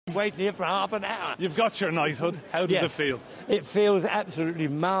waiting here for half an hour. You've got your knighthood. How does it feel? It feels absolutely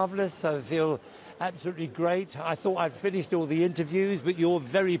marvellous. I feel absolutely great. I thought I'd finished all the interviews, but you're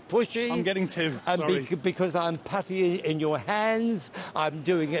very pushy. I'm getting two, sorry. Because I'm putty in your hands, I'm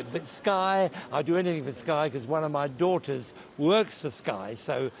doing it with Sky. I do anything for Sky because one of my daughters works for Sky,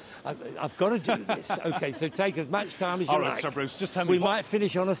 so I've got to do this. Okay, so take as much time as you like. All right, Sir Bruce, just tell me. We might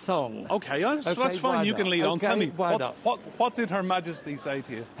finish on a song. Okay, that's fine. You can lead on. Tell me, what did Her Majesty say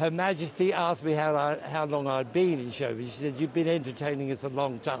to you? Her Majesty asked me how long I'd been in showbiz. She said, "You've been entertaining us a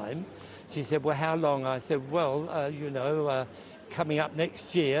long time." She said, "Well, how long?" I said, "Well, coming up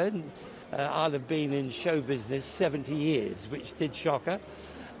next year, I'll have been in show business 70 years," which did shock her.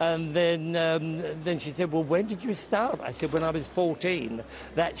 And then she said, "Well, when did you start?" I said, "When I was 14."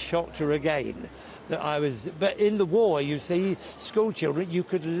 That shocked her again. But in the war, you see, school children, you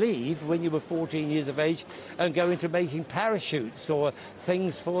could leave when you were 14 years of age and go into making parachutes or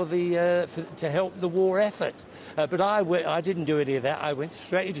things to help the war effort. But I didn't do any of that. I went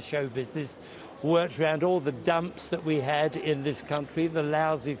straight into show business, worked around all the dumps that we had in this country, the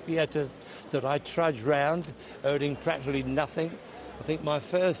lousy theatres that I trudged round, earning practically nothing. I think my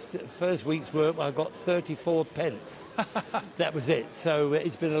first week's work, I got 34 pence. That was it. So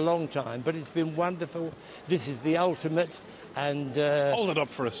it's been a long time, but it's been wonderful. This is the ultimate. And hold it up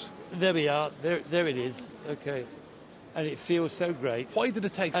for us. There we are. There it is. Okay. And it feels so great. Why did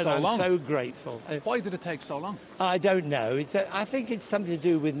it take so long? I'm so grateful. Why did it take so long? I don't know. I think it's something to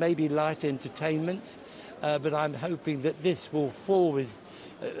do with maybe light entertainment, but I'm hoping that this will forward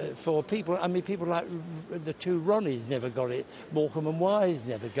for people. I mean, people like the two Ronnies never got it. Morecambe and Wise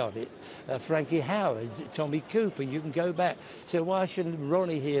never got it. Frankie Howard, Tommy Cooper, you can go back. So why shouldn't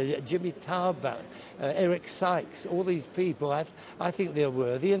Ronnie here, Jimmy Tarbuck, Eric Sykes, all these people, I think they're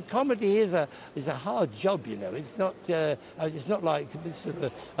worthy. And comedy is a hard job, you know. It's not like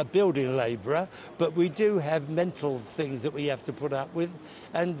a building labourer, but we do have mental things that we have to put up with.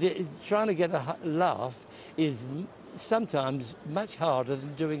 And trying to get a laugh is sometimes much harder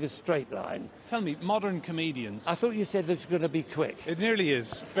than doing a straight line. Tell me, modern comedians... I thought you said it was going to be quick. It nearly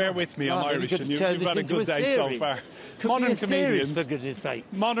is. Bear with me, I'm Irish, and you've had a good day series. so far. Modern comedians, for goodness sake.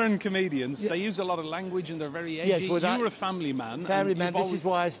 Modern comedians, they use a lot of language and they're very edgy. Yes, you're a family man. This is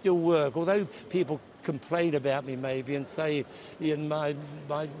why I still work. Although people complain about me maybe and say my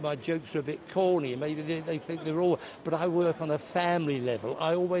jokes are a bit corny, maybe they think they're all... But I work on a family level.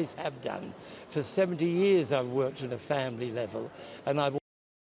 I always have done. For 70 years I've worked on a family level, and I've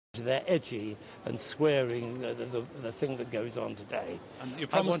they're edgy and swearing, the thing that goes on today. And you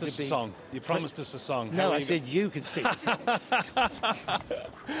promised us a song. You promised us a song. No, I said you could sing a song.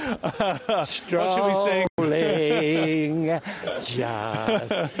 What should we sing?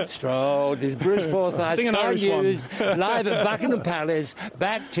 Just stroll. This Bruce Forsyth, Sing an Irish News, live at Buckingham Palace,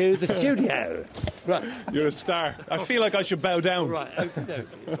 back to the studio. Right. You're a star. I feel like I should bow down. Right, okay.